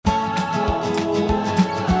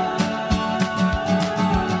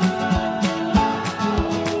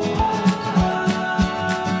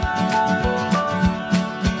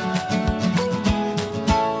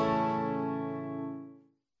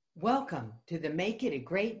to the Make It a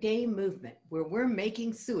Great Day movement, where we're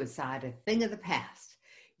making suicide a thing of the past.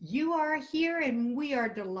 You are here and we are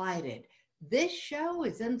delighted. This show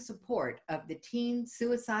is in support of the Teen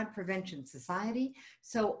Suicide Prevention Society,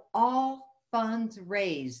 so all funds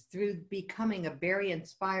raised through becoming a very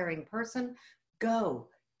inspiring person go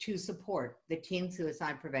to support the Teen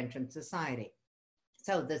Suicide Prevention Society.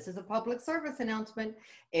 So this is a public service announcement.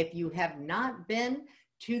 If you have not been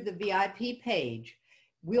to the VIP page,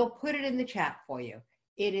 we'll put it in the chat for you.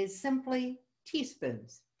 It is simply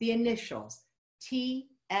teaspoons, the initials, TSPS,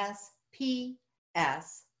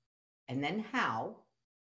 and then how.org.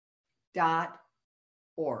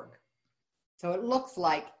 So it looks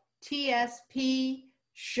like tspshow.org.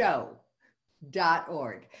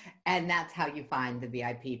 And that's how you find the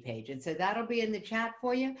VIP page. And so that'll be in the chat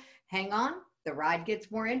for you. Hang on, the ride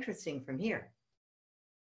gets more interesting from here.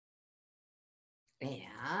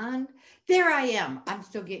 And there I am. I'm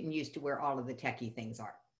still getting used to where all of the techie things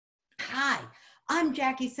are. Hi, I'm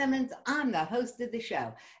Jackie Simmons. I'm the host of the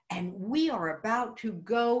show. And we are about to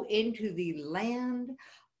go into the land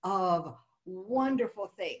of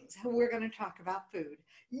wonderful things. We're going to talk about food.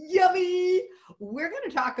 Yummy! We're going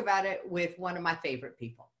to talk about it with one of my favorite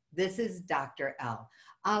people. This is Dr. L.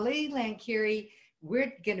 Ali Lankerani.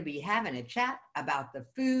 We're going to be having a chat about the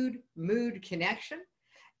food-mood connection.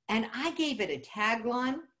 And I gave it a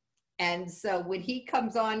tagline. And so when he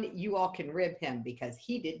comes on, you all can rib him because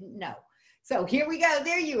he didn't know. So here we go.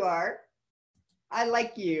 There you are. I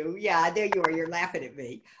like you. Yeah, there you are. You're laughing at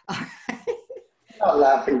me. I'm not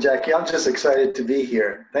laughing, Jackie. I'm just excited to be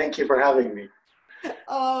here. Thank you for having me.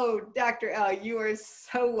 Oh, Dr. L, you are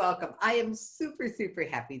so welcome. I am super, super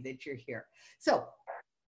happy that you're here. So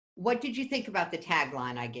what did you think about the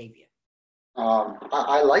tagline I gave you?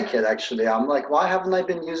 I like it, actually. I'm like, why haven't I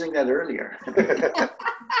been using that earlier?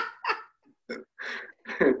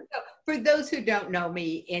 For those who don't know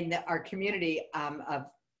me, in our community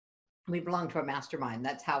we belong to a mastermind.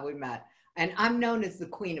 That's how we met. And I'm known as the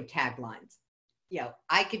queen of taglines. You know,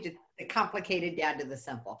 I could just complicate it down to the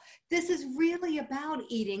simple. This is really about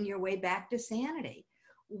eating your way back to sanity,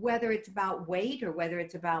 whether it's about weight or whether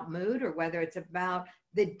it's about mood or whether it's about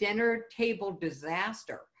the dinner table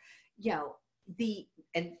disaster. You know,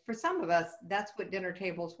 and for some of us, that's what dinner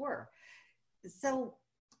tables were. So,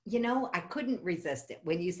 you know, I couldn't resist it.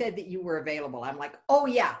 When you said that you were available, I'm like, oh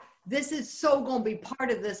yeah, this is so going to be part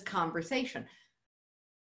of this conversation.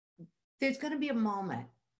 There's going to be a moment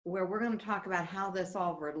where we're going to talk about how this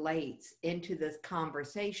all relates into this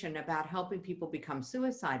conversation about helping people become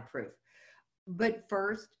suicide proof. But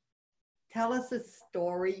first, tell us a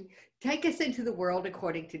story. Take us into the world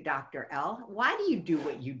according to Dr. L. Why do you do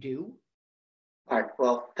what you do? All right.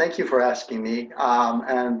 Well, thank you for asking me.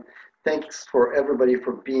 And thanks for everybody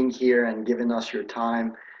for being here and giving us your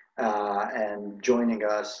time and joining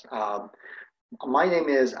us. My name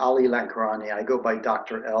is Ali Lankerani. I go by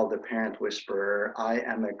Dr. L, the Parent Whisperer. I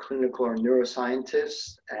am a clinical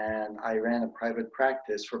neuroscientist, and I ran a private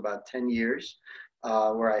practice for about 10 years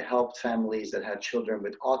where I helped families that had children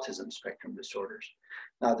with autism spectrum disorders.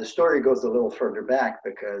 Now, the story goes a little further back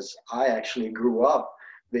because I actually grew up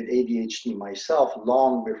with ADHD myself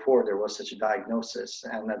long before there was such a diagnosis.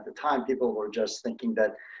 And at the time, people were just thinking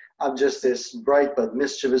that I'm just this bright but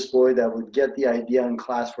mischievous boy that would get the idea in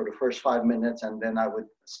class for the first 5 minutes, and then I would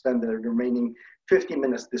spend the remaining 50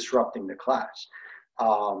 minutes disrupting the class.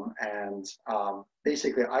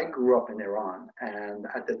 Basically, I grew up in Iran. And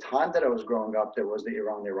at the time that I was growing up, there was the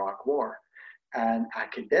Iran-Iraq War. And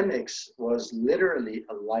academics was literally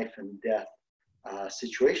a life and death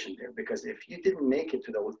situation there, because if you didn't make it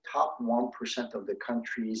to the top 1% of the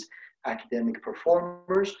country's academic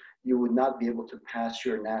performers, you would not be able to pass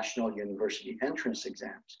your national university entrance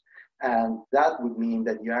exams. And that would mean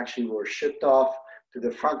that you actually were shipped off to the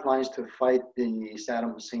front lines to fight the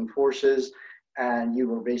Saddam Hussein forces, and you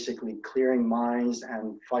were basically clearing mines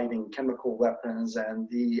and fighting chemical weapons, and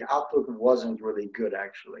the outlook wasn't really good,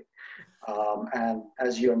 actually. And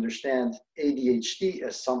as you understand, ADHD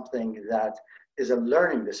is something that is a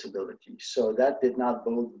learning disability. So that did not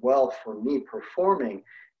bode well for me performing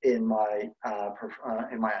in my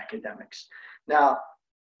academics. Now,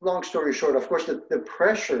 long story short, of course, the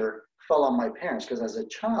pressure fell on my parents, because as a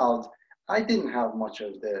child, I didn't have much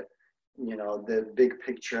of the big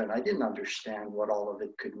picture, and I didn't understand what all of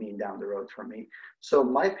it could mean down the road for me. So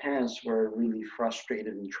my parents were really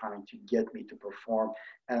frustrated in trying to get me to perform.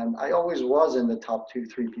 And I always was in the top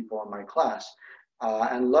 2-3 people in my class.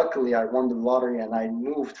 And luckily, I won the lottery and I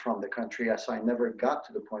moved from the country, so I never got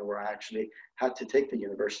to the point where I actually had to take the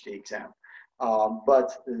university exam.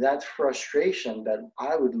 But that frustration that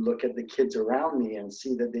I would look at the kids around me and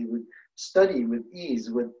see that they would study with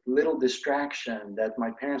ease, with little distraction, that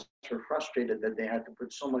my parents were frustrated that they had to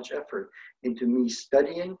put so much effort into me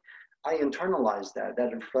studying. I internalized that.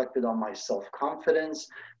 That reflected on my self-confidence.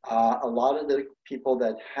 A lot of the people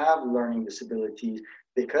that have learning disabilities,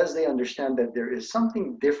 because they understand that there is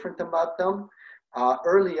something different about them,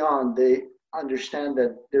 early on, they understand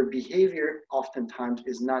that their behavior oftentimes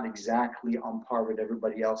is not exactly on par with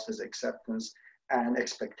everybody else's acceptance and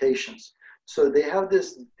expectations. So they have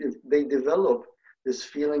this, they develop this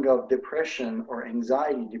feeling of depression or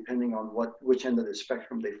anxiety, depending on which end of the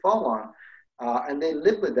spectrum they fall on. And they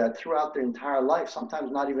live with that throughout their entire life,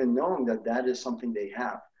 sometimes not even knowing that that is something they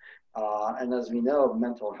have. And as we know,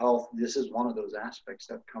 mental health, this is one of those aspects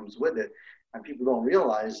that comes with it. And people don't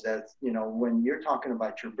realize that, you know, when you're talking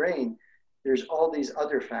about your brain, there's all these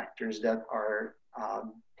other factors that are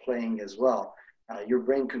playing as well. Your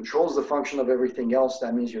brain controls the function of everything else.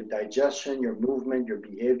 That means your digestion, your movement, your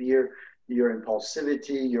behavior, your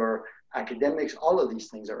impulsivity, your academics, all of these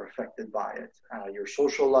things are affected by it. Your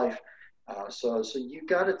social life. So you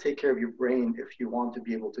got to take care of your brain if you want to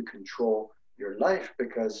be able to control your life,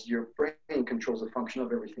 because your brain controls the function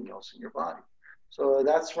of everything else in your body. So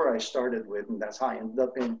that's where I started with, and that's how I ended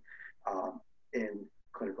up in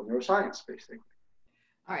clinical neuroscience, basically.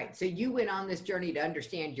 All right. So you went on this journey to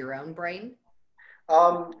understand your own brain?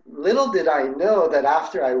 Little did I know that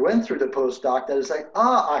after I went through the postdoc, that it's like,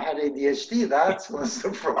 I had ADHD. That was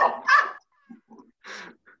the problem.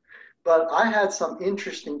 But I had some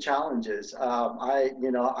interesting challenges. I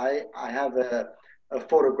have a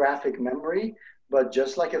photographic memory, but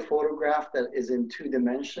just like a photograph that is in 2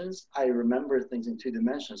 dimensions, I remember things in 2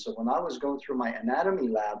 dimensions. So when I was going through my anatomy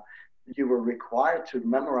lab, you were required to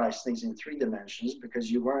memorize things in 3 dimensions because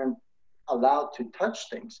you weren't allowed to touch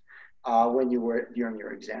things when you were during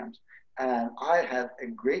your exams. And I had a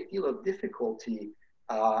great deal of difficulty.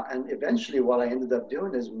 And eventually what I ended up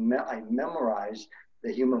doing is I memorized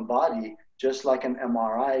the human body, just like an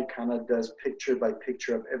MRI kind of does picture by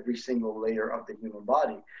picture of every single layer of the human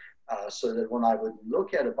body. So that when I would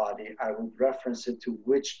look at a body, I would reference it to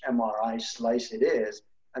which MRI slice it is.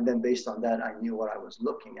 And then based on that, I knew what I was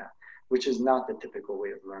looking at, which is not the typical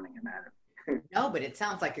way of learning anatomy. No, but it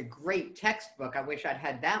sounds like a great textbook. I wish I'd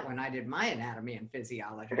had that when I did my anatomy and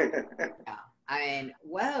physiology. Yeah. I mean,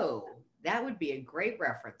 whoa, that would be a great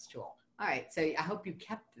reference tool. All right. So I hope you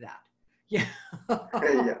kept that. Yeah.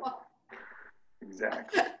 Yeah,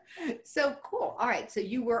 exactly. So cool. All right. So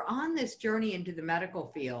you were on this journey into the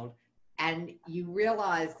medical field and you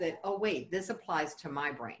realized that, oh, wait, this applies to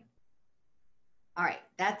my brain. All right.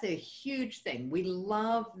 That's a huge thing. We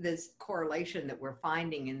love this correlation that we're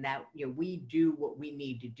finding in that, you know, we do what we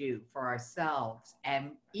need to do for ourselves.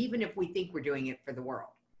 And even if we think we're doing it for the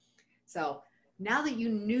world. So now that you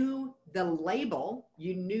knew the label,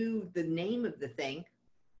 you knew the name of the thing,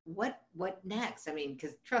 what next? I mean,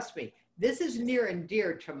 because trust me, this is near and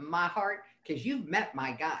dear to my heart because you've met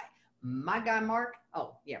my guy. My guy, Mark.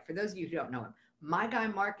 Oh, yeah. For those of you who don't know him, my guy,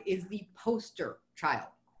 Mark, is the poster child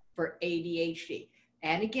for ADHD.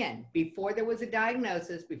 And again, before there was a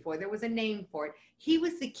diagnosis, before there was a name for it, he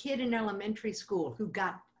was the kid in elementary school who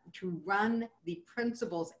got to run the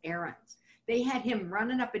principal's errands. They had him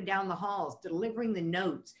running up and down the halls, delivering the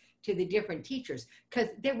notes to the different teachers because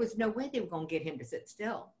there was no way they were going to get him to sit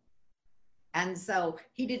still. And so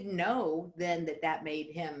he didn't know then that that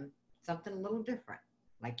made him something a little different,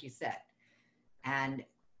 like you said. And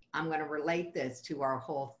I'm going to relate this to our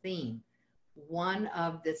whole theme. One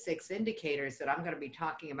of the 6 indicators that I'm going to be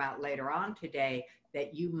talking about later on today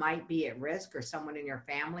that you might be at risk or someone in your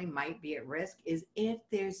family might be at risk is if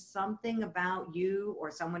there's something about you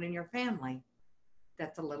or someone in your family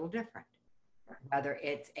that's a little different, whether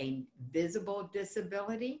it's a visible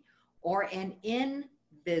disability or an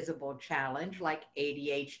invisible challenge like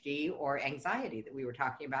ADHD or anxiety that we were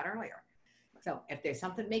talking about earlier. So if there's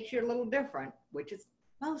something that makes you a little different, which is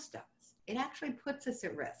most of us, it actually puts us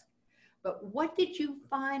at risk. But what did you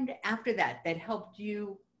find after that that helped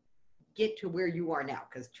you get to where you are now?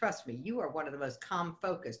 Because trust me, you are one of the most calm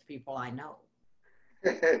focused people I know.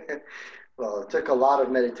 Well, it took a lot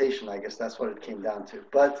of meditation. I guess that's what it came down to.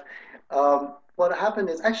 But what happened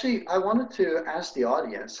is actually, I wanted to ask the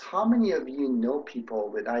audience, how many of you know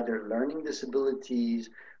people with either learning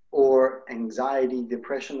disabilities or anxiety,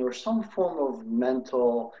 depression, or some form of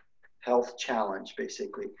mental health challenge,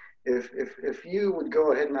 basically? If you would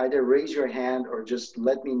go ahead and either raise your hand or just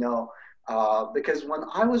let me know, because when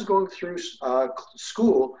I was going through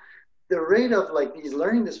school, the rate of like these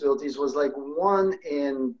learning disabilities was like 1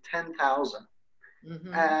 in 10,000.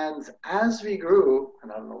 Mm-hmm. And as we grew,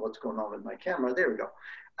 and I don't know what's going on with my camera, there we go.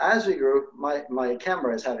 As we grew, my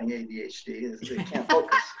camera is having ADHD, it can't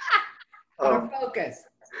focus. Um, Autofocus.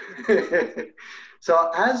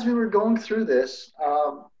 so as we were going through this,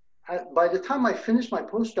 by the time I finished my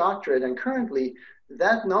postdoctorate, and currently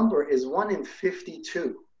that number is 1 in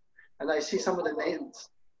 52. And I see some of the names.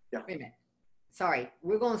 Yeah. Wait a minute. Sorry,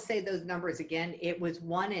 we're going to say those numbers again. It was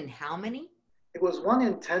one in how many? It was 1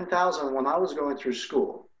 in 10,000 when I was going through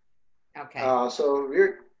school. Okay. So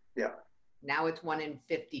we're, yeah. Now it's one in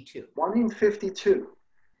 52. 1 in 52.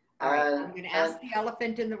 All right. And, I'm going to ask the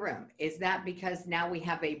elephant in the room. Is that because now we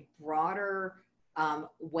have a broader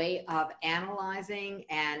way of analyzing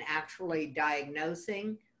and actually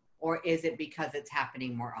diagnosing, or is it because it's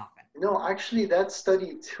happening more often? no, actually, that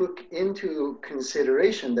study took into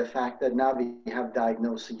consideration the fact that now we have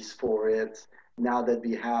diagnoses for it. Now that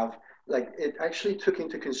we have, like, it actually took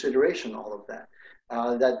into consideration all of that.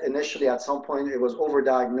 That initially, at some point, it was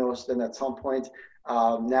overdiagnosed, and at some point,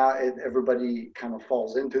 now everybody kind of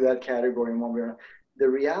falls into that category in one way or another. The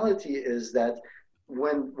reality is that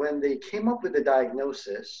when they came up with the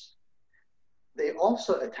diagnosis, they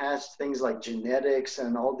also attached things like genetics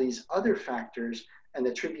and all these other factors and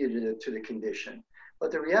attributed it to the condition.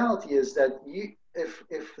 But the reality is that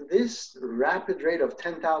if this rapid rate of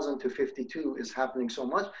 10,000 to 52 is happening so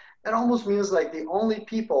much, that almost means like the only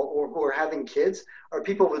people who are having kids are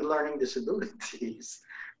people with learning disabilities.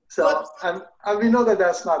 So we know that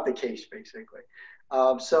that's not the case, basically.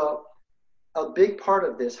 So a big part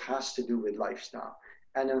of this has to do with lifestyle.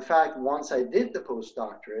 And in fact, once I did the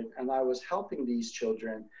postdoctorate and I was helping these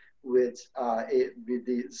children with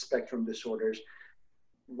the spectrum disorders,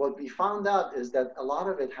 what we found out is that a lot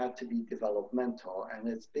of it had to be developmental, and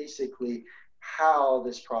it's basically how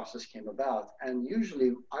this process came about. And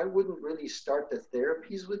usually I wouldn't really start the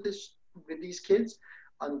therapies with these kids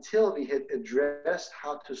until we had addressed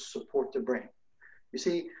how to support the brain. You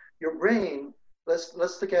see, your brain, let's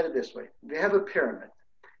look at it this way. We have a pyramid.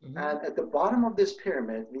 Mm-hmm. And at the bottom of this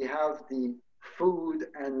pyramid, we have the food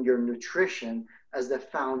and your nutrition as the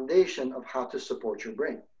foundation of how to support your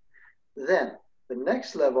brain. Then the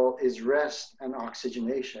next level is rest and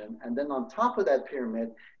oxygenation. And then on top of that pyramid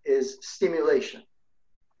is stimulation.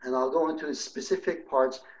 And I'll go into specific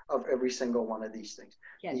parts of every single one of these things.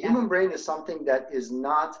 Yeah, the human brain is something that is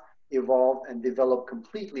not evolved and developed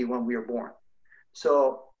completely when we are born.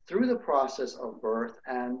 So through the process of birth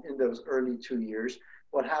and in those early 2 years,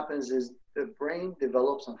 what happens is the brain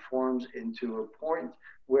develops and forms into a point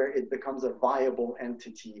where it becomes a viable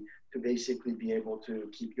entity to basically be able to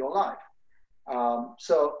keep you alive.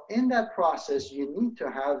 So in that process, you need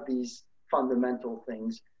to have these fundamental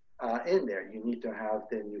things in there. You need to have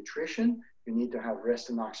the nutrition, you need to have rest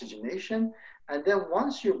and oxygenation. And then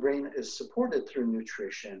once your brain is supported through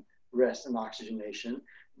nutrition, rest and oxygenation,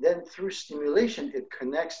 then through stimulation, it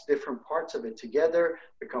connects different parts of it together,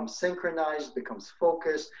 becomes synchronized, becomes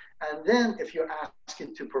focused. And then if you ask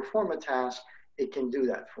it to perform a task, it can do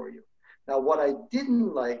that for you. Now, what I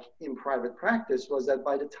didn't like in private practice was that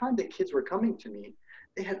by the time the kids were coming to me,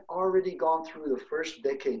 they had already gone through the first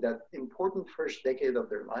decade, that important first decade of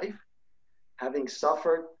their life, having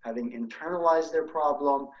suffered, having internalized their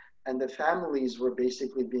problem, and the families were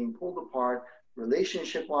basically being pulled apart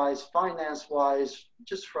relationship-wise, finance-wise,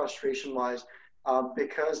 just frustration-wise,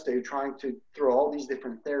 because they're trying to throw all these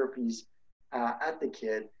different therapies at the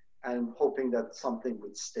kid and hoping that something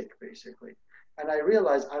would stick, basically. And I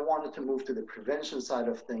realized I wanted to move to the prevention side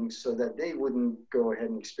of things so that they wouldn't go ahead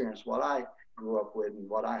and experience what I grew up with and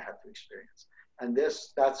what I had to experience. And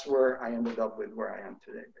that's where I ended up with where I am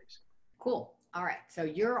today, basically. Cool. All right. So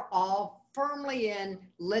you're all firmly in,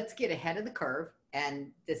 let's get ahead of the curve.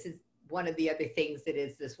 And this is one of the other things that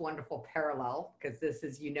is this wonderful parallel, because this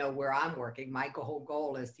is, where I'm working. My whole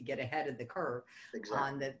goal is to get ahead of the curve.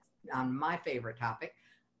 Exactly. on my favorite topic.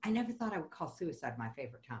 I never thought I would call suicide my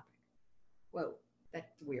favorite topic. Whoa,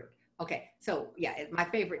 that's weird. Okay, so yeah, my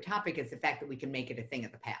favorite topic is the fact that we can make it a thing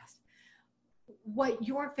of the past. What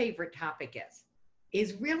your favorite topic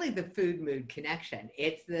is really the food mood connection.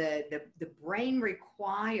 It's the brain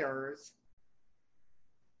requires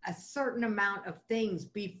a certain amount of things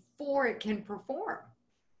before it can perform.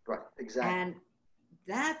 Right, exactly. And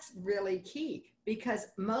that's really key, because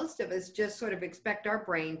most of us just sort of expect our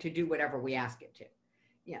brain to do whatever we ask it to.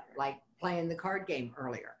 Like playing the card game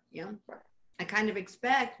earlier, Right. I kind of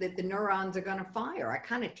expect that the neurons are going to fire. I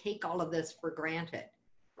kind of take all of this for granted.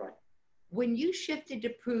 Right. When you shifted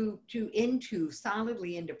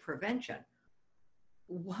solidly into prevention,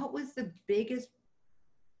 what was the biggest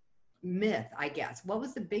myth, I guess? What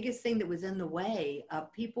was the biggest thing that was in the way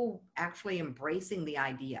of people actually embracing the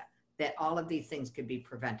idea that all of these things could be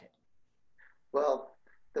prevented? Well,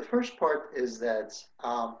 the first part is that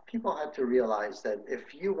people have to realize that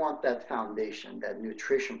if you want that foundation, that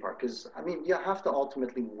nutrition part, because I mean, you have to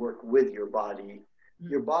ultimately work with your body.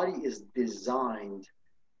 Your Mm. body is designed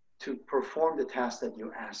to perform the task that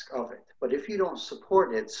you ask of it. But if you don't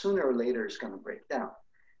support it, sooner or later it's going to break down.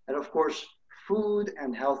 And of course, food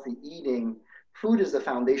and healthy eating, food is the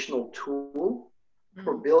foundational tool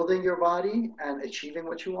for Mm. building your body and achieving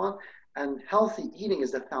what you want. And healthy eating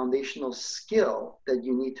is the foundational skill that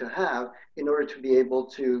you need to have in order to be able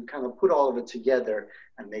to kind of put all of it together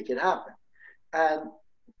and make it happen. And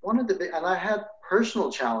one of the big, and I had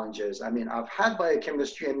personal challenges. I mean, I've had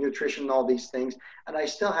biochemistry and nutrition and all these things, and I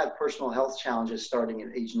still had personal health challenges starting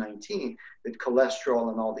at age 19 with cholesterol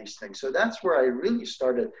and all these things. So that's where I really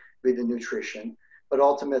started with the nutrition. But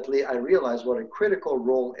ultimately, I realized what a critical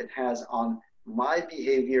role it has on my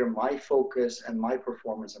behavior, my focus, and my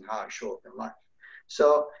performance and how I show up in life.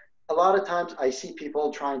 So a lot of times I see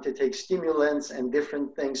people trying to take stimulants and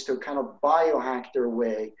different things to kind of biohack their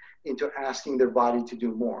way into asking their body to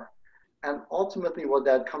do more. And ultimately, what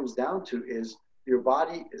that comes down to is your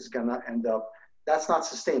body is going to end up, that's not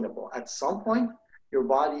sustainable. At some point, your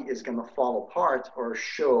body is going to fall apart or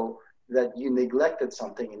show that you neglected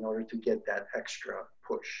something in order to get that extra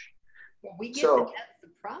push. Well, we get that So, that's the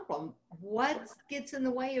problem. What gets in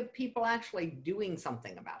the way of people actually doing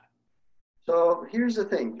something about so here's the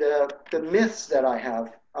thing: the myths that I have,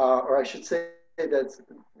 or I should say that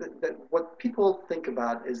what people think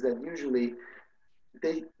about is that usually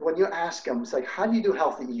they when you ask them, it's like, how do you do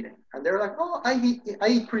healthy eating? And they're like, oh, I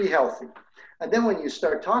eat pretty healthy. And then when you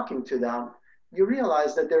start talking to them, you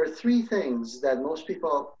realize that there are three things that most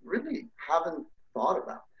people really haven't thought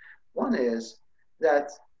about. One is that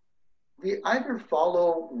we either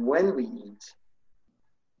follow when we eat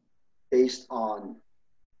based on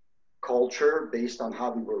culture, based on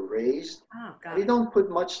how we were raised. it? Oh, We got it. don't put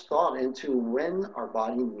much thought into when our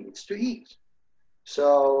body needs to eat.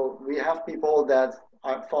 So we have people that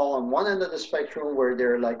fall on one end of the spectrum where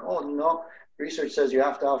they're like, oh, no, research says you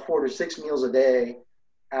have to have 4 to 6 meals a day,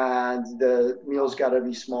 and the meals got to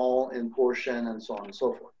be small in portion and so on and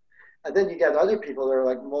so forth. And then you get other people that are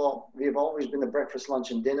like, well, we've always been a breakfast, lunch,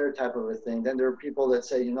 and dinner type of a thing. Then there are people that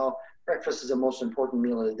say, breakfast is the most important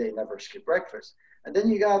meal of the day, never skip breakfast. And then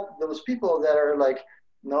you got those people that are like,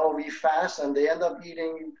 no, we fast, and they end up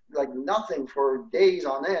eating like nothing for days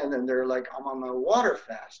on end, and they're like, I'm on a water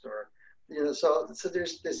fast, or so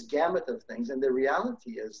there's this gamut of things, and the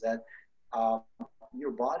reality is that uh,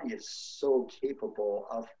 your body is so capable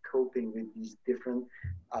of coping with these different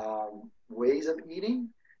ways of eating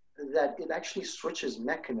that it actually switches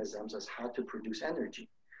mechanisms as how to produce energy.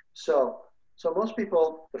 So most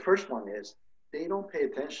people, the first one is they don't pay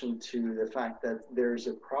attention to the fact that there's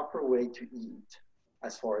a proper way to eat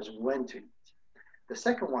as far as when to eat. The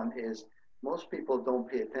second one is most people don't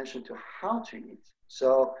pay attention to how to eat.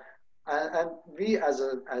 So, and we as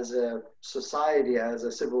a society, as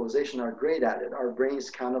a civilization, are great at it. Our brains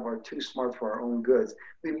kind of are too smart for our own goods.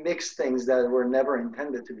 We mix things that were never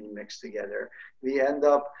intended to be mixed together. We end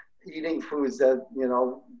up eating foods that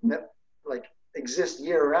like exist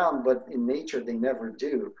year round, but in nature they never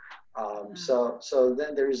do. Mm. So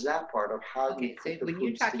then there's that part of how you Okay, so put the when you're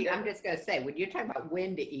foods talking, I'm together. just going to say, when you're talking about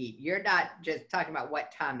when to eat, you're not just talking about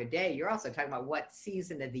what time of day, you're also talking about what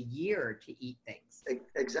season of the year to eat things.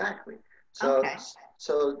 Exactly. So, Okay.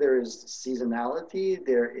 so there is seasonality.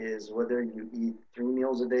 There is whether you eat 3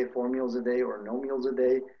 meals a day, 4 meals a day, or no meals a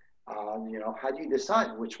day. How do you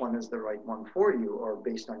decide which one is the right one for you, or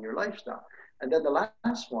based on your lifestyle? And then the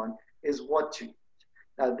last one is what to eat.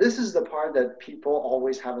 Now, this is the part that people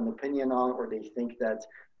always have an opinion on, or they think that,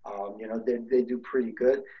 they do pretty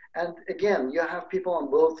good. And again, you have people on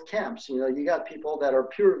both camps. You got people that are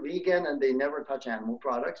pure vegan and they never touch animal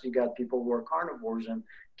products. You got people who are carnivores and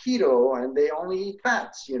keto and they only eat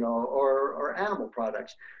fats, or animal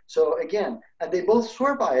products. So again, and they both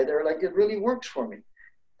swear by it. They're like, it really works for me.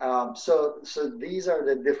 So these are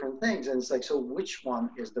the different things. And it's like, so which one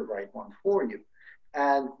is the right one for you?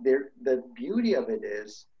 And the beauty of it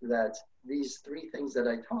is that these three things that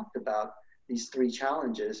I talked about, these three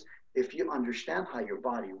challenges, if you understand how your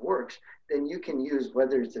body works, then you can use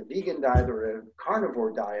whether it's a vegan diet or a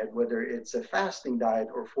carnivore diet, whether it's a fasting diet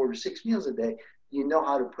or 4 to 6 meals a day, you know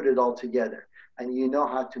how to put it all together. And you know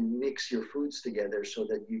how to mix your foods together so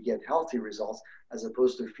that you get healthy results as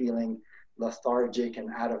opposed to feeling lethargic and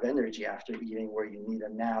out of energy after eating where you need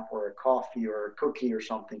a nap or a coffee or a cookie or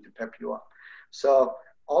something to pep you up. So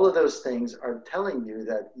All of those things are telling you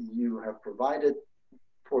that you have provided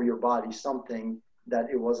for your body something that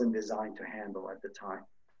it wasn't designed to handle at the time,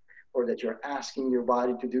 or that you're asking your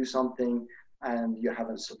body to do something and you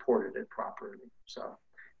haven't supported it properly. So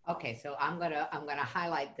Okay, so I'm gonna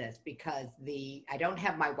highlight this because I don't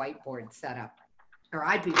have my whiteboard set up, or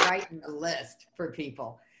I'd be writing a list for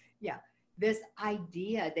people. Yeah, this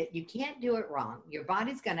idea that you can't do it wrong. Your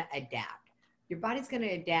body's gonna adapt. Your body's gonna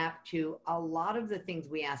adapt to a lot of the things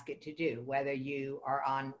we ask it to do, whether you are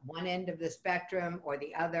on one end of the spectrum or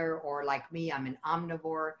the other, or like me, I'm an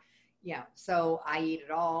omnivore. Yeah, so I eat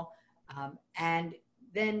it all, and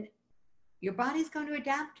then your body's going to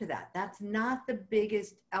adapt to that. That's not the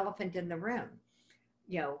biggest elephant in the room.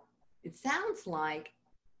 You know, it sounds like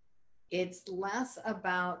it's less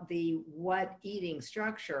about the what eating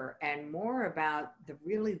structure and more about the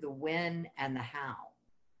when and the how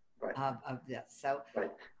right. of this. So Right.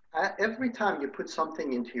 Every time you put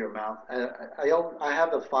something into your mouth, I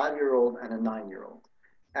have a 5-year-old and a 9-year-old,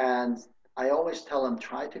 and I always tell them,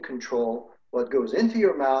 try to control what goes into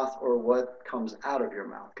your mouth or what comes out of your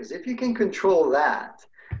mouth. Because if you can control that,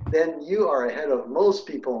 then you are ahead of most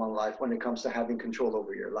people in life when it comes to having control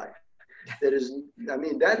over your life. That is, I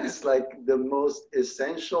mean, that is like the most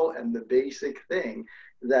essential and the basic thing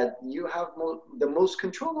that you have the most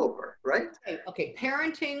control over, right? okay,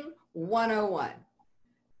 parenting 101.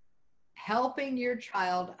 Helping your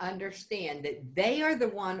child understand that they are the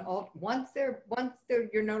one, once they're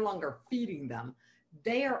you're no longer feeding them,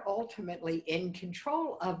 they are ultimately in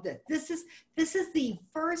control of this. This is the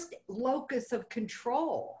first locus of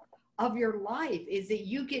control of your life, is that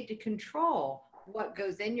you get to control what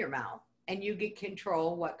goes in your mouth and you get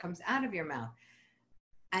control what comes out of your mouth.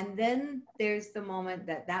 And then there's the moment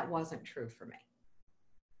that wasn't true for me,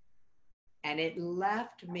 and it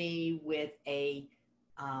left me with an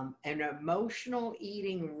emotional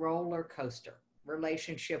eating roller coaster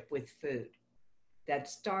relationship with food that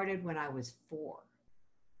started when I was 4.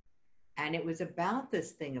 And it was about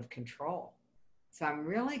this thing of control. So I'm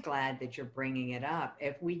really glad that you're bringing it up.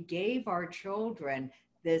 If we gave our children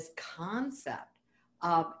this concept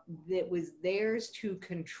of that was theirs to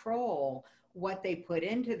control what they put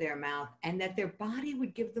into their mouth, and that their body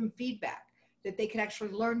would give them feedback, that they could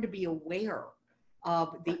actually learn to be aware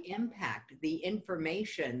of the impact, the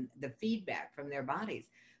information, the feedback from their bodies,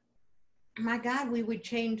 my God, we would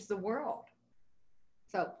change the world.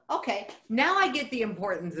 So, okay, now I get the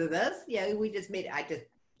importance of this. Yeah, we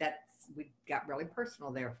got really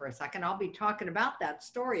personal there for a second. I'll be talking about that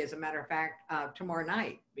story, as a matter of fact, tomorrow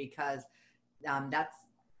night, because that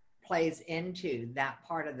plays into that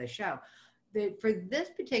part of the show. For this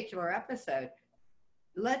particular episode,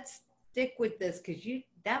 let's stick with this, because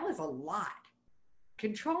that was a lot.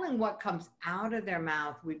 Controlling what comes out of their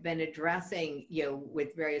mouth, we've been addressing,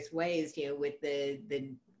 with various ways, with the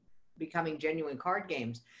becoming genuine card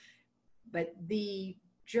games. But the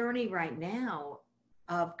journey right now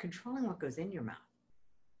of controlling what goes in your mouth.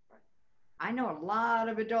 I know a lot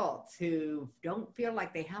of adults who don't feel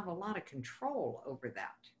like they have a lot of control over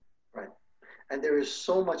that. Right. And there is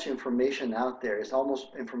so much information out there. It's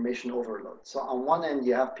almost information overload. So on one end,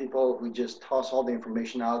 you have people who just toss all the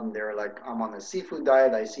information out and they're like, I'm on a seafood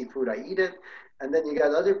diet. I see food, I eat it. And then you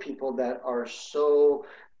got other people that are so,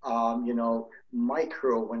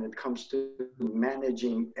 micro when it comes to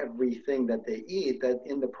managing everything that they eat, that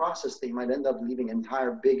in the process, they might end up leaving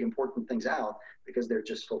entire big important things out because they're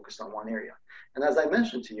just focused on one area. And as I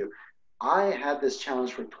mentioned to you, I had this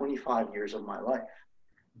challenge for 25 years of my life.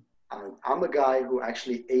 I'm a guy who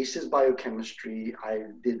actually aces biochemistry. I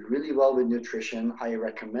did really well with nutrition. I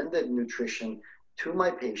recommended nutrition to my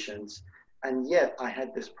patients. And yet I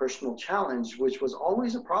had this personal challenge, which was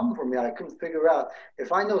always a problem for me. I couldn't figure out,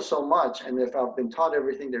 if I know so much and if I've been taught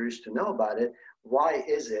everything there is to know about it, why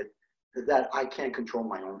is it that I can't control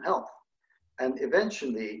my own health? And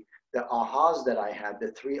eventually the ahas that I had, the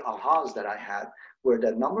 3 ahas that I had, were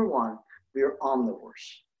that number one, we are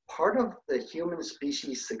omnivores. Part of the human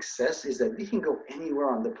species success is that we can go anywhere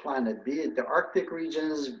on the planet, be it the Arctic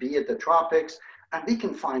regions, be it the tropics, and we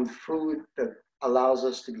can find food that allows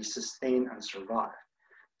us to be sustained and survive.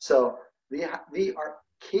 So we are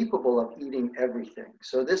capable of eating everything.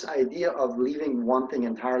 So this idea of leaving one thing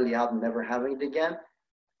entirely out and never having it again,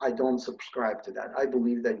 I don't subscribe to that. I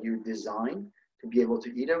believe that you're designed to be able to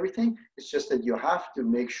eat everything. It's just that you have to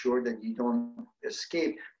make sure that you don't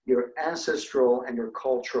escape your ancestral and your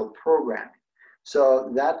cultural programming.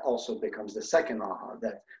 So that also becomes the second aha,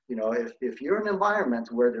 that, if you're in an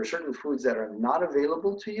environment where there are certain foods that are not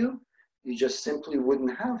available to you, you just simply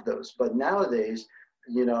wouldn't have those. But nowadays,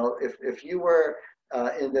 if you were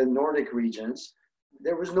in the Nordic regions,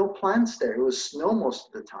 there was no plants there. It was snow most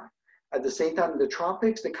of the time. At the same time, in the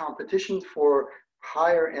tropics, the competition for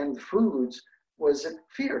higher end foods was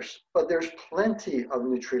fierce, but there's plenty of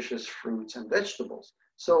nutritious fruits and vegetables.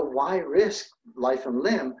 So why risk life and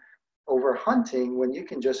limb over hunting when you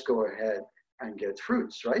can just go ahead and get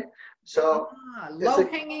fruits, right? So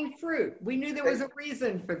low-hanging fruit. We knew there was a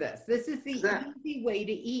reason for this. This is the easy way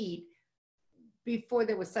to eat before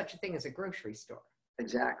there was such a thing as a grocery store.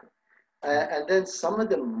 Exactly. And then some of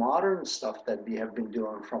the modern stuff that we have been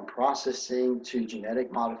doing, from processing to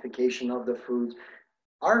genetic modification of the foods,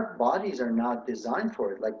 our bodies are not designed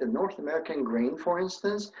for it. Like the North American grain, for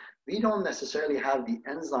instance, we don't necessarily have the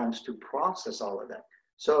enzymes to process all of that.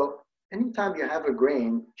 So anytime you have a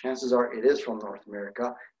grain, chances are it is from North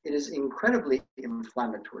America, it is incredibly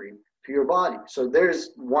inflammatory to your body. So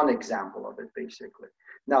there's one example of it, basically.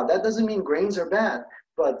 Now, that doesn't mean grains are bad,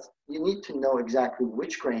 but you need to know exactly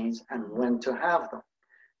which grains and when to have them.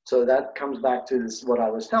 So that comes back to this, what I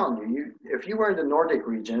was telling you. If you were in the Nordic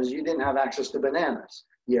regions, you didn't have access to bananas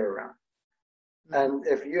year round. And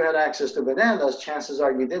if you had access to bananas, chances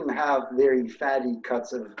are you didn't have very fatty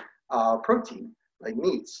cuts of protein, like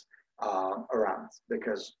meats, around,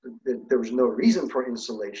 because there was no reason for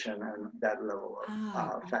insulation and that level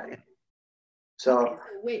of fatty. So, okay, so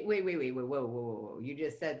wait, whoa. You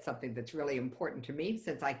just said something that's really important to me,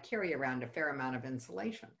 since I carry around a fair amount of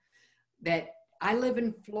insulation. That I live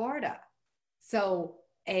in Florida. So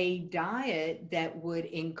a diet that would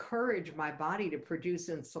encourage my body to produce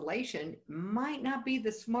insulation might not be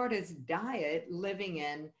the smartest diet living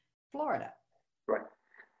in Florida. right.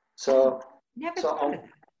 So, Never so thought of that.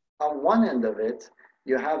 on one end of it,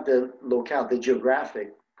 you have the locale, the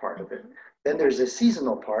geographic part of it. Then there's a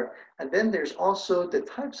seasonal part, and then there's also the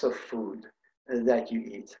types of food that you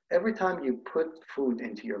eat. Every time you put food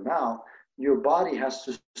into your mouth, your body has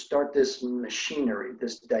to start this machinery,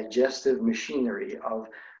 this digestive machinery of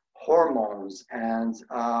hormones and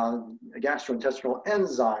gastrointestinal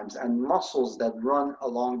enzymes and muscles that run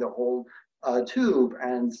along the whole tube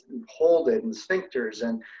and hold it, and sphincters.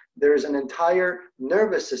 And there's an entire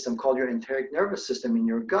nervous system called your enteric nervous system in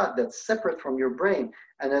your gut that's separate from your brain.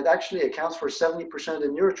 And it actually accounts for 70% of the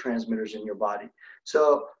neurotransmitters in your body.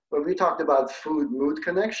 So when we talked about food mood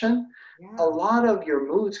connection, a lot of your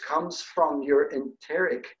moods comes from your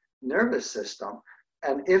enteric nervous system.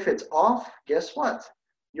 And if it's off, guess what?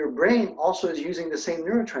 Your brain also is using the same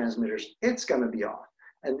neurotransmitters. It's going to be off.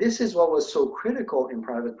 And this is what was so critical in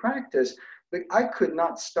private practice. But I could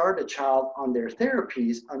not start a child on their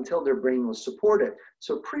therapies until their brain was supported.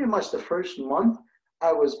 So pretty much the first month,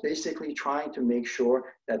 I was basically trying to make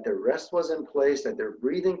sure that their rest was in place, that they're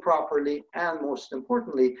breathing properly, and most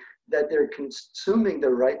importantly, that they're consuming the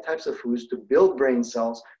right types of foods to build brain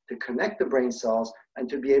cells, to connect the brain cells, and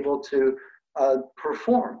to be able to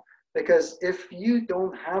perform. Because if you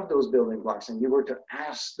don't have those building blocks and you were to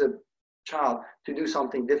ask the child to do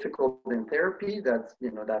something difficult in therapy,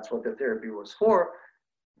 that's what the therapy was for,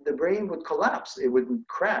 the brain would collapse. It would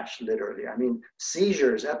crash, literally. I mean,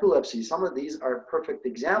 seizures, epilepsy, some of these are perfect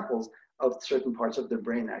examples of certain parts of the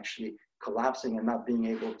brain actually collapsing and not being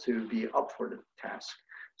able to be up for the task.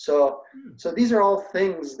 So these are all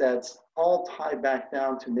things that all tie back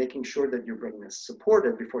down to making sure that your brain is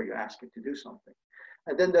supported before you ask it to do something.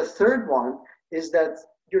 And then the third one is that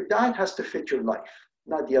your diet has to fit your life,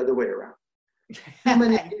 not the other way around. Too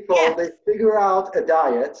many people, they figure out a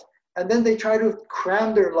diet and then they try to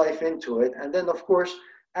cram their life into it. And then, of course,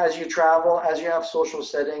 as you travel, as you have social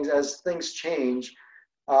settings, as things change,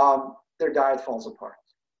 their diet falls apart.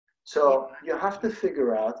 So you have to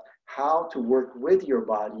figure out how to work with your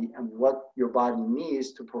body and what your body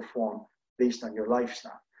needs to perform based on your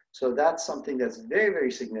lifestyle. So that's something that's very,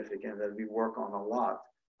 very significant that we work on a lot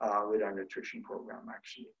with our nutrition program,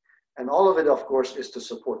 actually. And all of it, of course, is to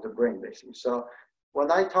support the brain, basically. So when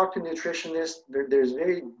I talk to nutritionists, there's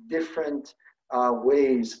very different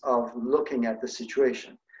ways of looking at the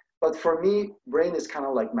situation. But for me, brain is kind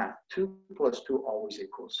of like math. 2 + 2 always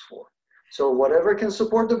equals 4. So whatever can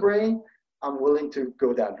support the brain, I'm willing to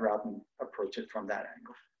go that route and approach it from that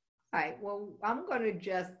angle. All right. Well, I'm going to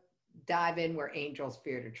just dive in where angels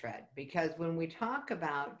fear to tread, because when we talk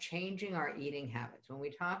about changing our eating habits, when we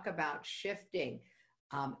talk about shifting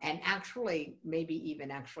and actually maybe even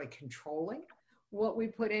actually controlling what we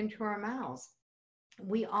put into our mouths,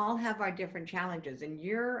 we all have our different challenges, and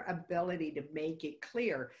your ability to make it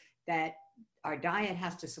clear that our diet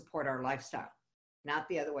has to support our lifestyle, not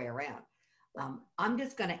the other way around. I'm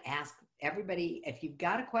just going to ask everybody if you've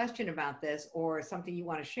got a question about this or something you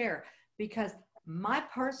want to share, because My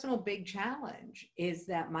personal big challenge is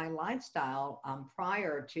that my lifestyle,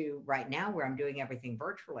 prior to right now, where I'm doing everything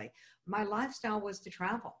virtually, my lifestyle was to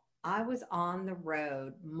travel. I was on the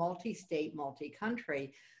road, multi state, multi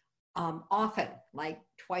country, often, like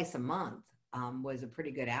twice a month, was a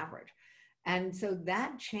pretty good average. And so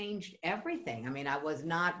that changed everything. I mean, I was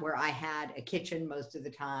not where I had a kitchen most of the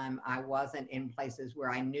time. I wasn't in places where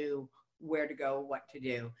I knew where to go, what to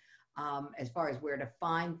do, as far as where to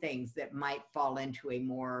find things that might fall into a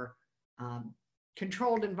more um,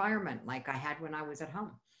 controlled environment like I had when I was at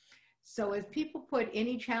home. So, as people put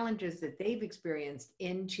any challenges that they've experienced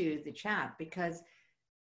into the chat, because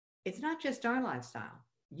it's not just our lifestyle.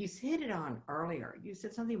 You hit it on earlier. You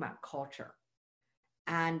said something about culture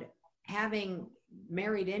and having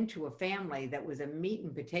married into a family that was a meat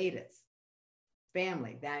and potatoes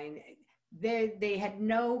family. I mean, they had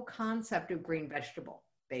no concept of green vegetable,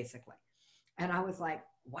 basically. And I was like,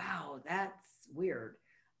 wow, that's weird.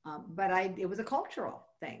 But it was a cultural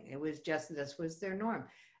thing. It was just, this was their norm.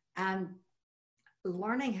 And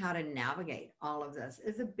learning how to navigate all of this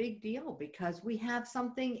is a big deal because we have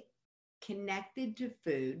something connected to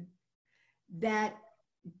food that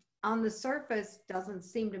on the surface doesn't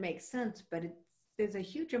seem to make sense, but there's a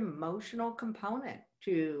huge emotional component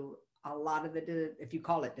to a lot of the, if you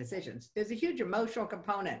call it decisions, there's a huge emotional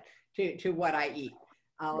component to what I eat.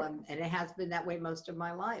 And it has been that way most of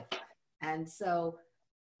my life. And so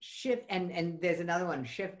and there's another one,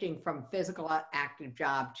 shifting from physical active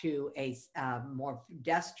job to a more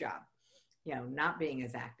desk job, not being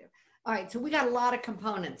as active. All right, so we got a lot of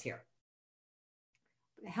components here.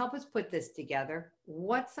 Help us put this together.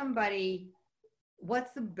 What's the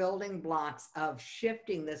building blocks of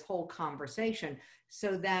shifting this whole conversation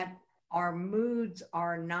so that our moods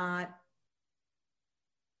are not,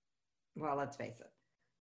 well, let's face it,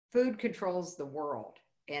 food controls the world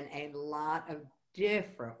in a lot of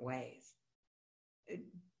different ways,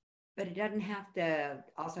 but it doesn't have to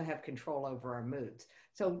also have control over our moods.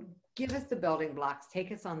 So give us the building blocks,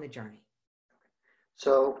 take us on the journey.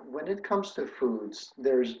 So when it comes to foods,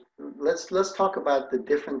 let's talk about the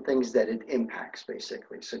different things that it impacts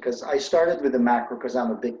basically. So because I started with the macro because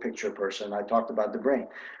I'm a big picture person, I talked about the brain.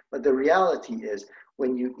 But the reality is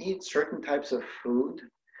when you eat certain types of food,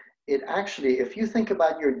 it actually, if you think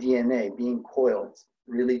about your DNA being coiled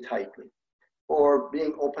really tightly or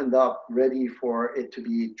being opened up, ready for it to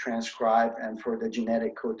be transcribed and for the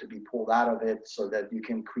genetic code to be pulled out of it so that you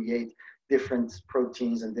can create different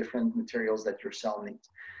proteins and different materials that your cell needs.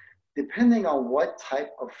 Depending on what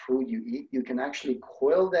type of food you eat, you can actually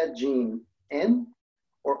coil that gene in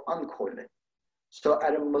or uncoil it. So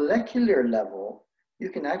at a molecular level, you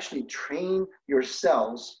can actually train your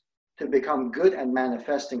cells to become good at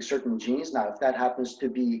manifesting certain genes. Now, if that happens to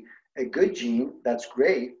be a good gene, that's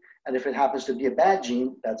great. And if it happens to be a bad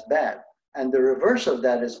gene, that's bad. And the reverse of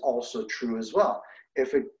that is also true as well.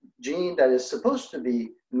 If a gene that is supposed to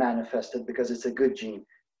be manifested because it's a good gene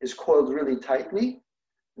is coiled really tightly,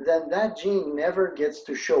 then that gene never gets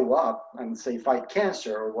to show up and say fight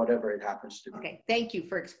cancer or whatever it happens to be. Okay, thank you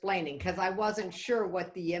for explaining because I wasn't sure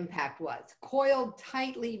what the impact was. Coiled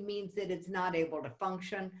tightly means that it's not able to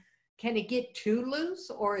function. Can it get too loose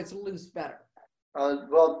or is loose better?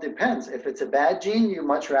 Well, it depends. If it's a bad gene, you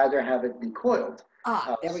much rather have it be coiled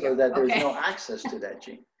so that there's no access to that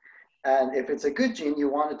gene. And if it's a good gene, you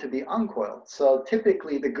want it to be uncoiled. So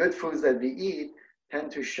typically the good foods that we eat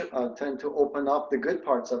tend to open up the good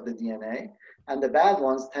parts of the DNA, and the bad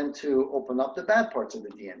ones tend to open up the bad parts of the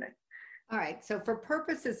DNA. All right. So for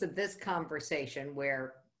purposes of this conversation,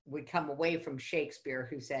 where we come away from Shakespeare,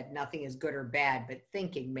 who said nothing is good or bad, but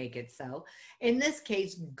thinking make it so. In this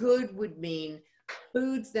case, good would mean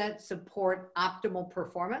foods that support optimal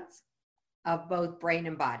performance of both brain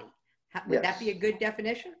and body. Would that be a good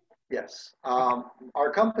definition? Yes.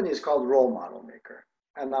 Our company is called Role Model Maker,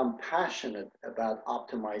 and I'm passionate about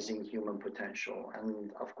optimizing human potential.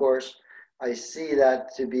 And of course, I see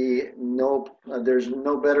that to be there's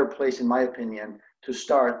no better place, in my opinion, to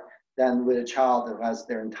start than with a child who has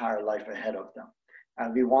their entire life ahead of them.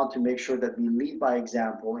 And we want to make sure that we lead by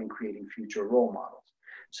example in creating future role models.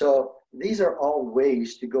 So these are all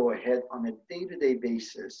ways to go ahead on a day-to-day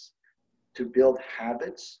basis to build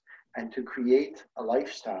habits and to create a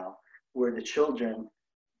lifestyle where the children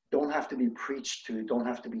don't have to be preached to, don't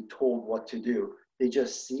have to be told what to do. They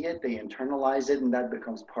just see it, they internalize it, and that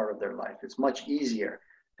becomes part of their life. It's much easier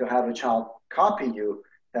to have a child copy you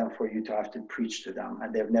than for you to have to preach to them,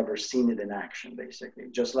 and they've never seen it in action, basically.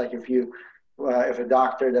 Just like if you if a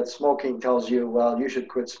doctor that's smoking tells you, well, you should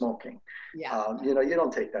quit smoking, Yeah. you know, you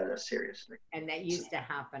don't take that as seriously. And that used to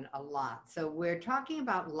happen a lot. So we're talking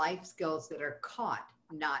about life skills that are caught,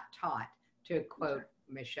 not taught, to quote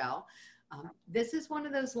Michelle. This is one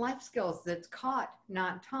of those life skills that's caught,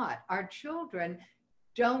 not taught. Our children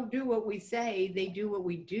don't do what we say, they do what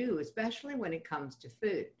we do, especially when it comes to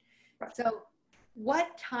food. Right. So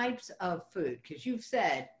what types of food, because you've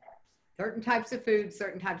said certain types of food,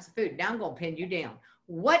 certain types of food. Now I'm going to pin you down.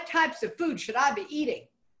 What types of food should I be eating?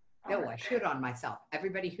 No, I should on myself.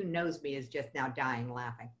 Everybody who knows me is just now dying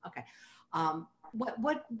laughing. Okay. What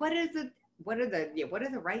are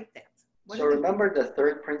the right things? So remember the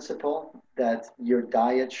third principle, that your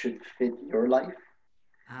diet should fit your life.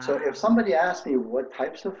 So if somebody asks me what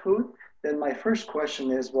types of food, then my first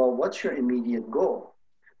question is, well, what's your immediate goal?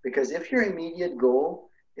 Because if your immediate goal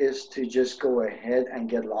is to just go ahead and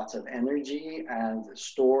get lots of energy and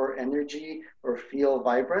store energy or feel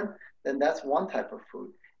vibrant, then that's one type of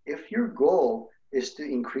food. If your goal is to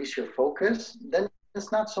increase your focus, then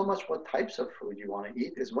it's not so much what types of food you want to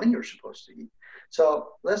eat, is when you're supposed to eat.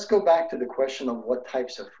 So let's go back to the question of what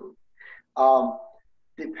types of food.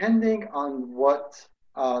 Depending on what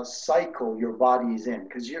cycle your body is in,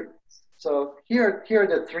 because so here are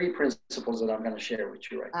the three principles that I'm going to share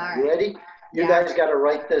with you right now. You ready? You guys got to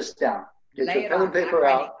write this down. Get your pen and paper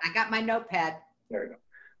out. I got my notepad. There you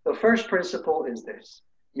go. The first principle is this.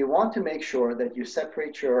 You want to make sure that you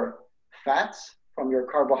separate your fats from your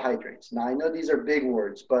carbohydrates. Now, I know these are big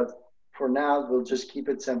words, but for now, we'll just keep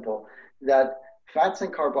it simple. That fats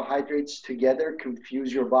and carbohydrates together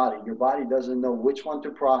confuse your body. Your body doesn't know which one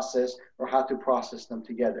to process or how to process them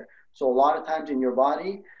together. So a lot of times in your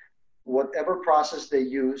body, whatever process they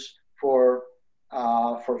use for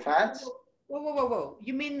fats. Whoa.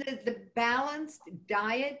 You mean the balanced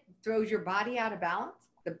diet throws your body out of balance?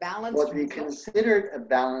 The balanced. What we considered a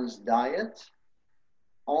balanced diet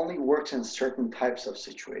only works in certain types of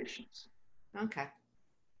situations. Okay.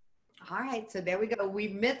 All right. So there we go. We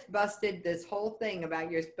myth busted this whole thing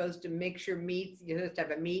about you're supposed to mix your meats. You're supposed to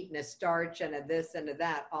have a meat and a starch and a this and a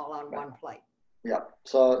that all on one plate. Yeah.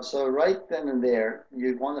 So right then and there,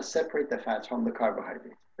 you want to separate the fats from the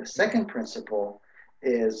carbohydrates. The second principle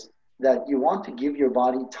is that you want to give your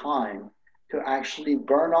body time to actually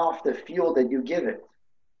burn off the fuel that you give it.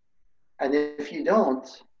 And if you don't,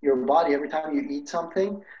 your body, every time you eat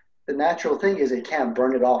something, the natural thing is it can't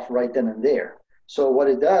burn it off right then and there. So what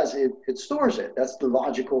it does, it stores it. That's the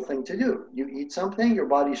logical thing to do. You eat something, your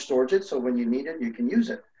body stores it, so when you need it, you can use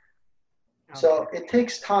it. Okay. So it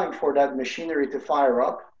takes time for that machinery to fire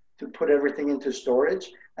up, to put everything into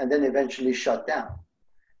storage, and then eventually shut down.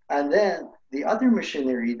 And then the other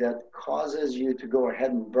machinery that causes you to go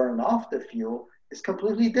ahead and burn off the fuel is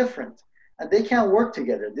completely different. And they can't work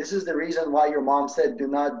together. This is the reason why your mom said, do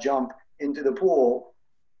not jump into the pool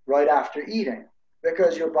right after eating,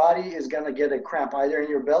 because your body is going to get a cramp either in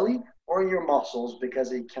your belly or in your muscles,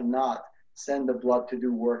 because it cannot send the blood to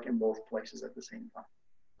do work in both places at the same time.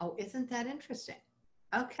 Oh, isn't that interesting?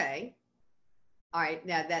 Okay. All right.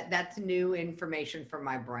 Now that's new information for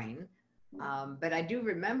my brain. But I do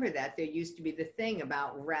remember that there used to be the thing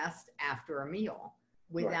about rest after a meal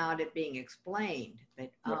without it being explained.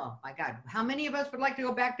 But oh my God, how many of us would like to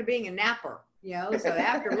go back to being a napper? You know, so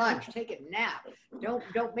after lunch, take a nap.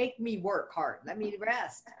 Don't make me work hard. Let me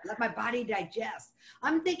rest. Let my body digest.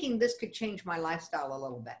 I'm thinking this could change my lifestyle a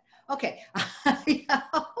little bit. Okay.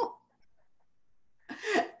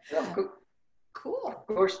 Cool. Of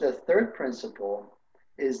course, the third principle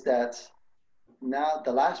is that now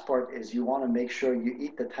the last part is you want to make sure you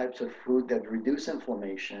eat the types of food that reduce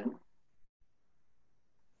inflammation.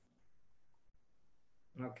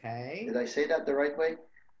 Okay. Did I say that the right way?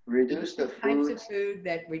 Reduce the foods. Types of food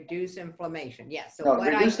that reduce inflammation. Yes. Yeah, so no,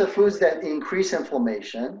 reduce the foods that increase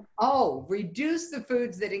inflammation. Oh, reduce the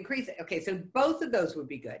foods that increase it. Okay, so both of those would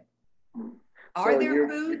be good. Are So there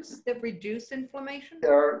foods that reduce inflammation?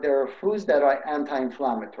 There are foods that are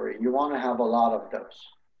anti-inflammatory. You want to have a lot of those.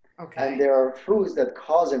 Okay. And there are foods that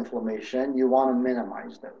cause inflammation. You want to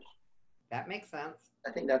minimize those. That makes sense.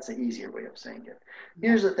 I think that's the easier way of saying it.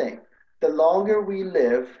 Here's the thing. The longer we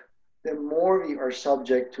live, the more we are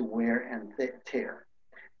subject to wear and tear.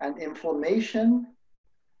 And inflammation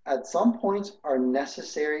at some points are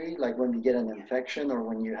necessary, like when you get an infection or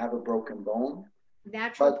when you have a broken bone.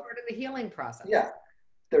 Natural part of the healing process. Yeah.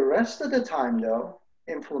 The rest of the time, though,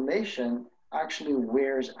 inflammation actually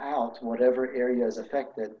wears out whatever area is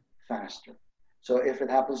affected faster. So if it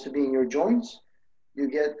happens to be in your joints, you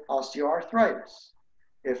get osteoarthritis.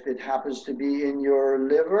 If it happens to be in your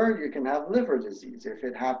liver, you can have liver disease. If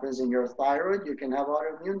it happens in your thyroid, you can have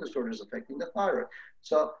autoimmune disorders affecting the thyroid.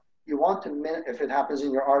 So you want to, if it happens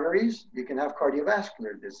in your arteries, you can have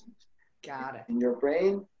cardiovascular disease. Got it. In your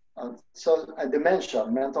brain, dementia,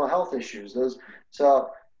 mental health issues.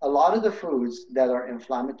 So a lot of the foods that are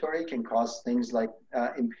inflammatory can cause things like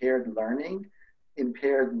impaired learning,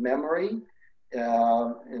 impaired memory,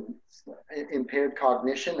 uh, impaired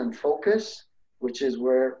cognition and focus, which is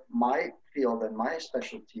where my field and my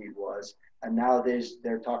specialty was. And nowadays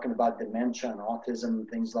they're talking about dementia and autism and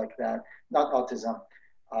things like that. Not autism,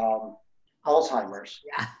 Alzheimer's.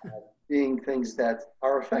 Yeah. Being things that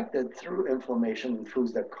are affected through inflammation and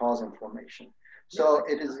foods that cause inflammation. So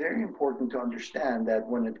it is very important to understand that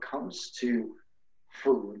when it comes to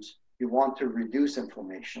foods, you want to reduce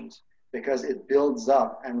inflammations because it builds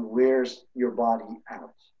up and wears your body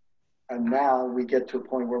out. And now we get to a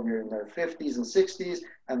point where we're in our 50s and 60s,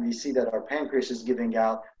 and we see that our pancreas is giving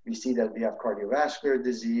out. We see that we have cardiovascular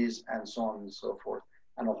disease and so on and so forth,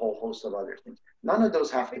 and a whole host of other things. None of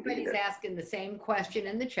those have to be there. Everybody's asking the same question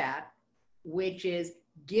in the chat, which is,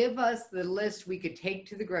 give us the list we could take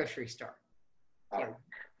to the grocery store. All right.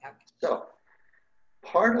 So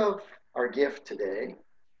part of our gift today.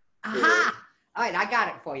 Aha! All right, I got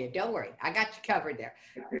it for you. Don't worry. I got you covered there.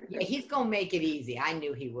 Yeah, he's going to make it easy. I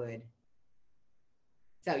knew he would.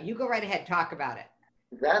 So you go right ahead. Talk about it.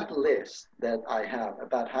 That list that I have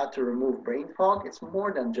about how to remove brain fog, it's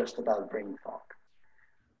more than just about brain fog.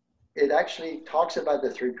 It actually talks about the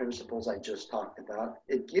 3 principles I just talked about.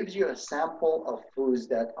 It gives you a sample of foods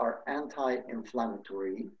that are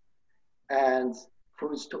anti-inflammatory and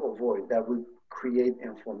foods to avoid that would create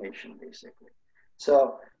inflammation, basically.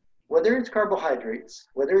 So whether it's carbohydrates,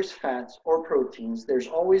 whether it's fats or proteins, there's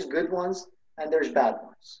always good ones and there's bad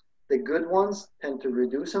ones. The good ones tend to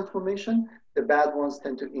reduce inflammation. The bad ones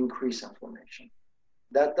tend to increase inflammation.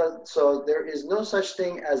 So there is no such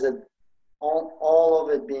thing as all of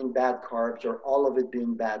it being bad carbs or all of it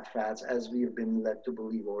being bad fats, as we've been led to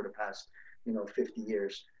believe over the past 50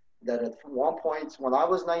 years. That at one point when I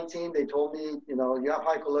was 19, they told me, you have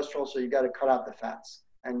high cholesterol, so you got to cut out the fats,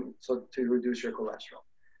 and so to reduce your cholesterol.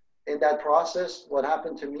 In that process, what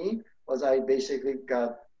happened to me was I basically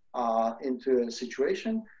got into a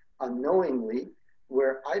situation unknowingly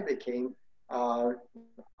where I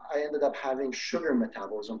ended up having sugar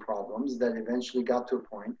metabolism problems that eventually got to a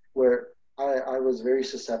point where I was very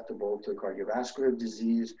susceptible to cardiovascular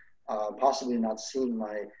disease, possibly not seeing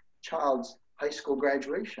my child's high school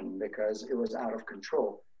graduation because it was out of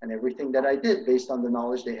control. And everything that I did based on the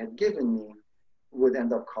knowledge they had given me would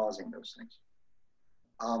end up causing those things.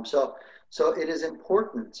 So it is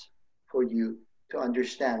important for you to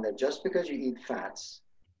understand that just because you eat fats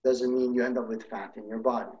doesn't mean you end up with fat in your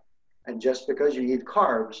body. And just because you eat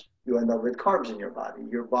carbs, you end up with carbs in your body.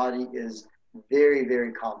 Your body is very,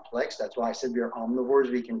 very complex. That's why I said we're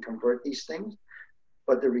omnivores. We can convert these things.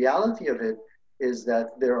 But the reality of it is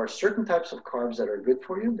that there are certain types of carbs that are good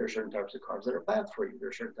for you. There are certain types of carbs that are bad for you. There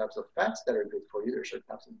are certain types of fats that are good for you. There are certain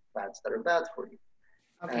types of fats that are bad for you.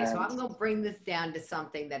 Okay, so I'm going to bring this down to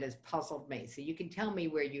something that has puzzled me. So you can tell me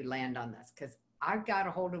where you land on this, because I've got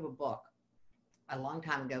a hold of a book a long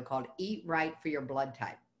time ago called Eat Right for Your Blood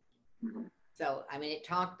Type. Mm-hmm. So, I mean, it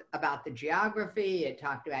talked about the geography, it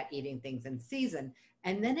talked about eating things in season,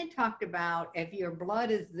 and then it talked about if your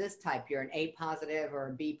blood is this type, you're an A positive or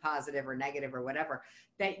a B positive or negative or whatever,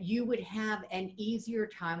 that you would have an easier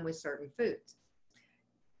time with certain foods.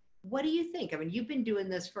 What do you think? I mean, you've been doing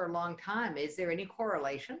this for a long time. Is there any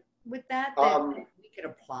correlation with that we could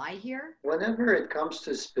apply here? Whenever it comes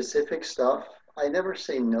to specific stuff, I never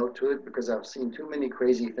say no to it because I've seen too many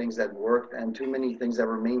crazy things that worked and too many things that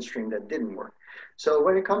were mainstream that didn't work. So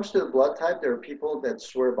when it comes to the blood type, there are people that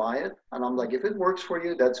swear by it. And I'm like, if it works for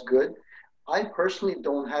you, that's good. I personally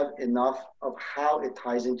don't have enough of how it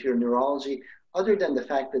ties into your neurology, other than the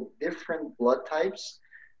fact that different blood types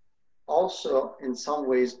also in some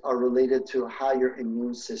ways are related to how your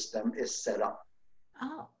immune system is set up.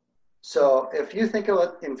 Oh. So if you think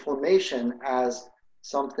about inflammation as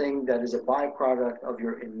something that is a byproduct of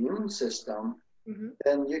your immune system, mm-hmm.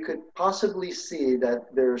 then you could possibly see that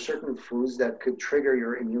there are certain foods that could trigger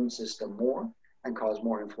your immune system more and cause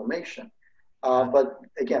more inflammation. But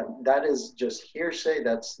again, that is just hearsay.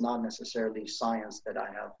 That's not necessarily science that I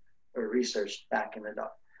have researched backing it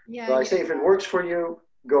up. Yeah, so I say if it works for you,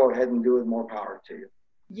 go ahead and do it. More power to you.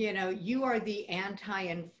 You are the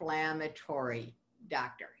anti-inflammatory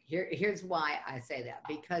doctor. Here's why I say that,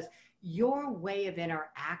 because your way of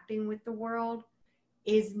interacting with the world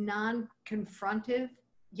is non-confrontive.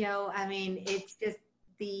 I mean, it's just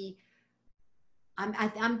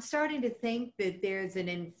I'm starting to think that there's an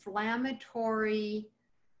inflammatory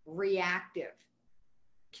reactive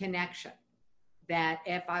connection, that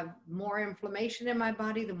if I've more inflammation in my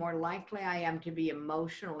body, the more likely I am to be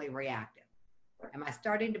emotionally reactive. Am I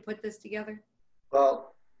starting to put this together?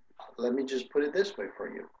 Well, let me just put it this way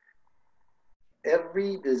for you.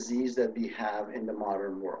 Every disease that we have in the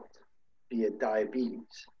modern world, be it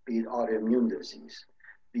diabetes, be it autoimmune disease,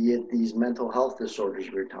 be it these mental health disorders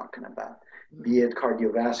we're talking about, be it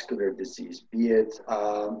cardiovascular disease, be it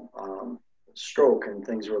stroke and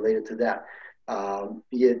things related to that,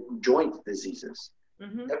 be it joint diseases.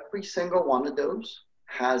 Every single one of those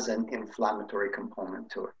has an inflammatory component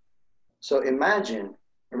to it. So imagine,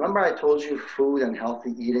 remember I told you food and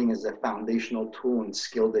healthy eating is a foundational tool and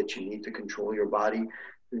skill that you need to control your body.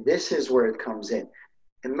 This is where it comes in.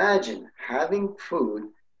 Imagine having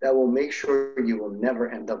food that will make sure you will never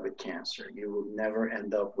end up with cancer. You will never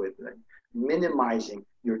end up with minimizing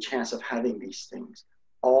your chance of having these things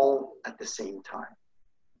all at the same time.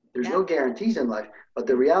 There's no guarantees in life, but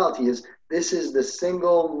the reality is this is the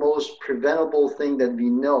single most preventable thing that we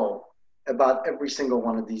know about every single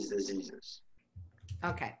one of these diseases.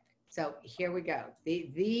 Okay, so here we go.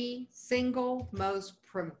 The single most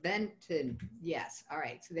prevented, yes. All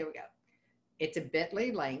right, so there we go. It's a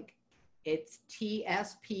bit.ly link. It's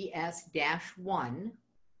TSPS-1.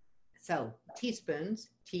 So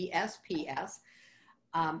teaspoons, TSPS.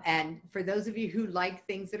 And for those of you who like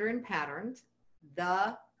things that are in patterns,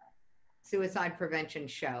 the Suicide Prevention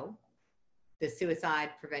Show, the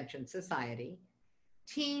Suicide Prevention Society,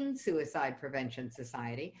 Teen Suicide Prevention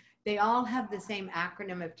Society, they all have the same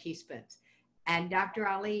acronym of teaspoons. And Dr.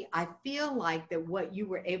 Ali, I feel like that what you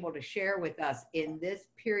were able to share with us in this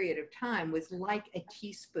period of time was like a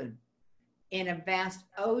teaspoon in a vast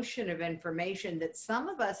ocean of information that some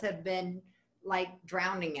of us have been like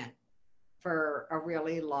drowning in for a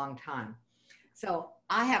really long time. So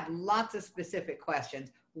I have lots of specific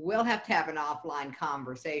questions. We'll have to have an offline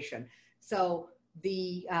conversation. So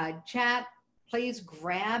the chat, please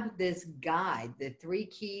grab this guide, the 3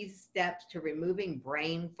 key steps to removing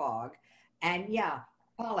brain fog. And yeah,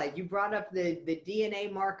 Paula, you brought up the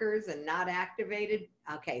DNA markers and not activated.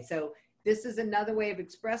 Okay, so this is another way of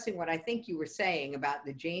expressing what I think you were saying about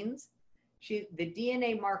the genes. The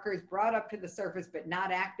DNA marker is brought up to the surface, but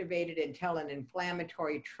not activated until an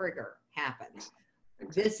inflammatory trigger happens.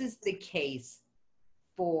 This is the case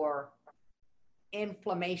for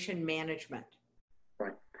inflammation management.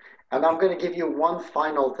 Right. And I'm going to give you one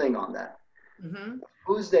final thing on that.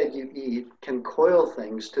 Foods that you eat can coil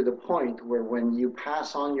things to the point where when you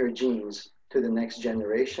pass on your genes to the next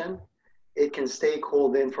generation, it can stay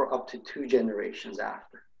coiled in for up to 2 generations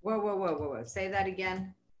after. Whoa. Say that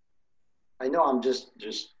again. I know I'm just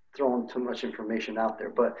throwing too much information out there,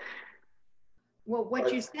 but well,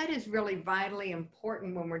 what you said is really vitally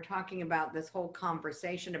important when we're talking about this whole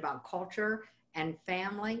conversation about culture and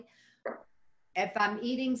family. If I'm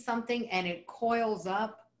eating something and it coils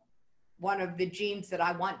up one of the genes that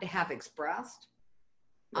I want to have expressed,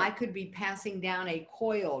 I could be passing down a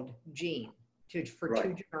coiled gene for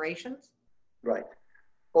 2 generations. Right.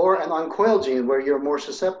 Or an uncoiled gene where you're more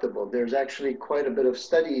susceptible. There's actually quite a bit of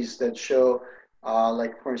studies that show,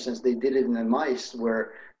 like for instance, they did it in the mice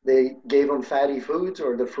where they gave them fatty foods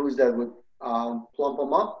or the foods that would plump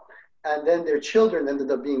them up. And then their children ended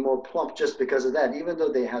up being more plump just because of that, even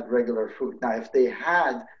though they had regular food. Now, if they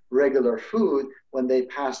had regular food, when they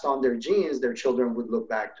passed on their genes, their children would look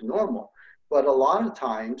back to normal. But a lot of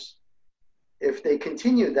times, if they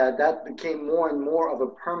continued that, that became more and more of a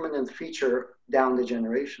permanent feature down the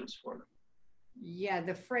generations for them. Yeah,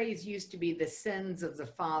 the phrase used to be the sins of the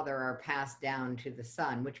father are passed down to the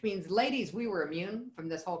son, which means, ladies, we were immune from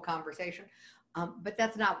this whole conversation, but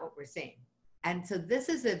that's not what we're seeing. And so this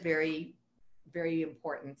is a very, very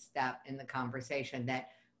important step in the conversation that,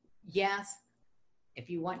 yes,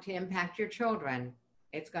 if you want to impact your children,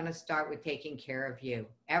 it's going to start with taking care of you.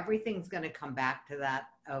 Everything's going to come back to that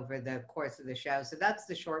over the course of the show. So that's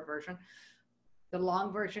the short version. The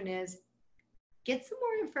long version is get some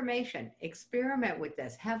more information, experiment with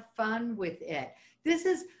this, have fun with it. This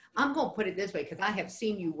is, I'm going to put it this way, because I have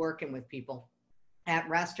seen you working with people at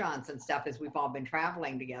restaurants and stuff as we've all been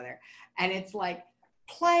traveling together. And it's like,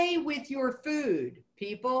 play with your food,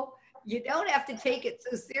 people. You don't have to take it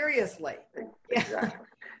so seriously. Exactly.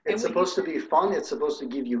 It's supposed to be fun. It's supposed to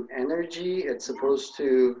give you energy. It's supposed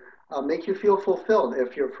to make you feel fulfilled.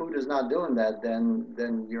 If your food is not doing that,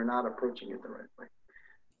 then you're not approaching it the right way.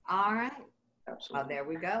 All right. Well, there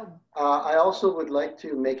we go. I also would like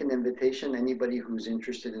to make an invitation. Anybody who's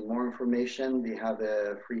interested in more information, we have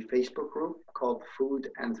a free Facebook group called Food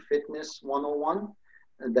and Fitness 101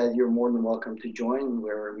 that you're more than welcome to join,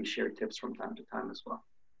 where we share tips from time to time as well.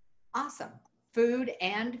 Awesome. Food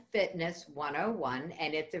and Fitness 101,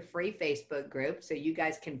 and it's a free Facebook group, so you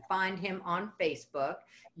guys can find him on Facebook.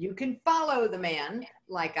 You can follow the man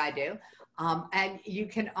like I do, and you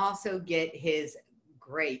can also get his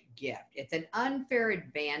great gift. It's an unfair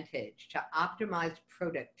advantage to optimize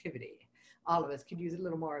productivity. All of us could use a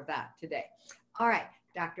little more of that today. All right,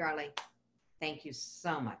 Dr. Ali, thank you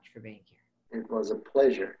so much for being here. It was a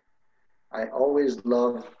pleasure. I always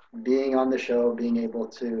love being on the show, being able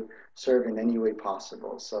to serve in any way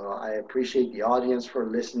possible. So I appreciate the audience for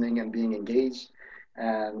listening and being engaged.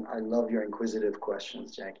 And I love your inquisitive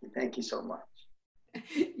questions, Jackie. Thank you so much.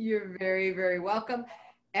 You're very, very welcome.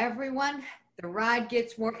 Everyone, the ride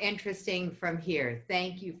gets more interesting from here.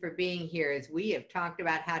 Thank you for being here as we have talked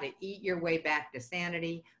about how to eat your way back to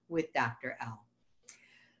sanity with Dr. L.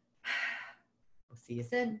 We'll see you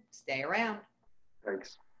soon. Stay around.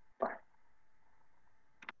 Thanks. Bye.